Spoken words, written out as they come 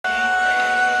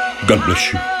God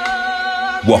bless you.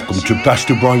 Welcome to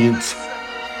Pastor Bryant's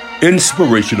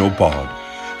Inspirational Pod.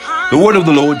 The word of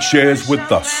the Lord shares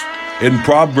with us in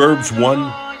Proverbs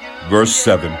 1, verse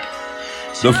 7.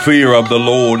 The fear of the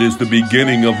Lord is the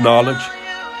beginning of knowledge,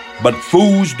 but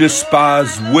fools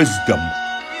despise wisdom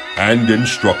and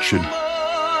instruction.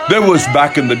 There was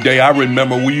back in the day, I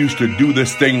remember we used to do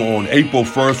this thing on April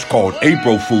 1st called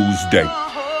April Fool's Day.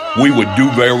 We would do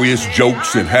various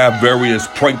jokes and have various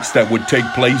pranks that would take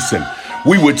place, and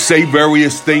we would say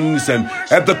various things, and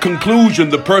at the conclusion,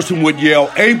 the person would yell,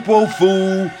 "April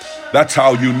Fool." That's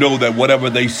how you know that whatever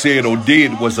they said or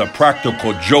did was a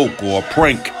practical joke or a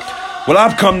prank. Well,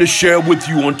 I've come to share with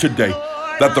you on today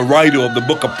that the writer of the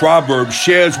book of Proverbs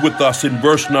shares with us in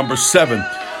verse number 7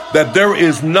 that there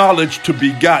is knowledge to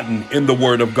be gotten in the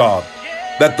word of God,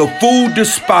 that the fool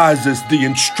despises the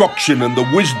instruction and the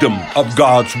wisdom of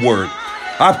God's word.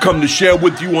 I've come to share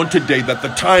with you on today that the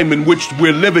time in which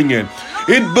we're living in,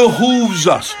 it behooves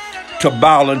us to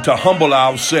bow and to humble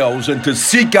ourselves and to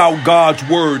seek out God's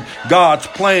word, God's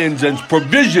plans and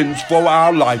provisions for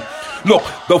our life. Look,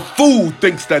 the fool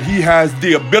thinks that he has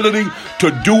the ability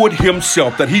to do it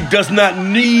himself, that he does not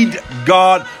need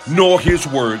God nor his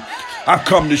word. I've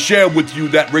come to share with you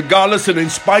that regardless and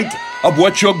in spite of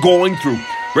what you're going through,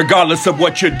 regardless of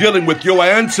what you're dealing with, your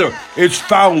answer is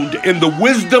found in the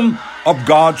wisdom of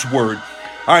God's word.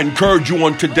 I encourage you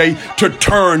on today to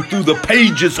turn through the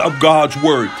pages of God's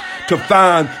word to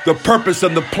find the purpose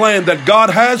and the plan that God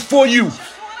has for you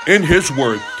in his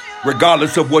word.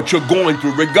 Regardless of what you're going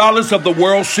through, regardless of the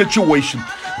world situation,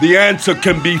 the answer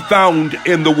can be found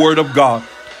in the word of God.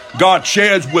 God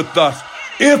shares with us,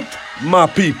 if my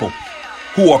people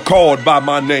who are called by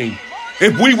my name,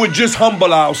 if we would just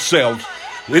humble ourselves,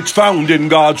 it's found in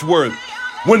God's word.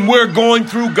 When we're going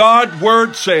through, God's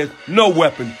word says, no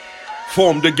weapon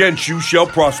formed against you shall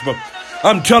prosper.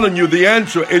 I'm telling you, the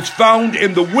answer is found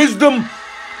in the wisdom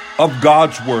of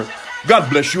God's word. God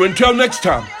bless you. Until next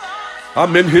time,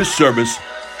 I'm in his service.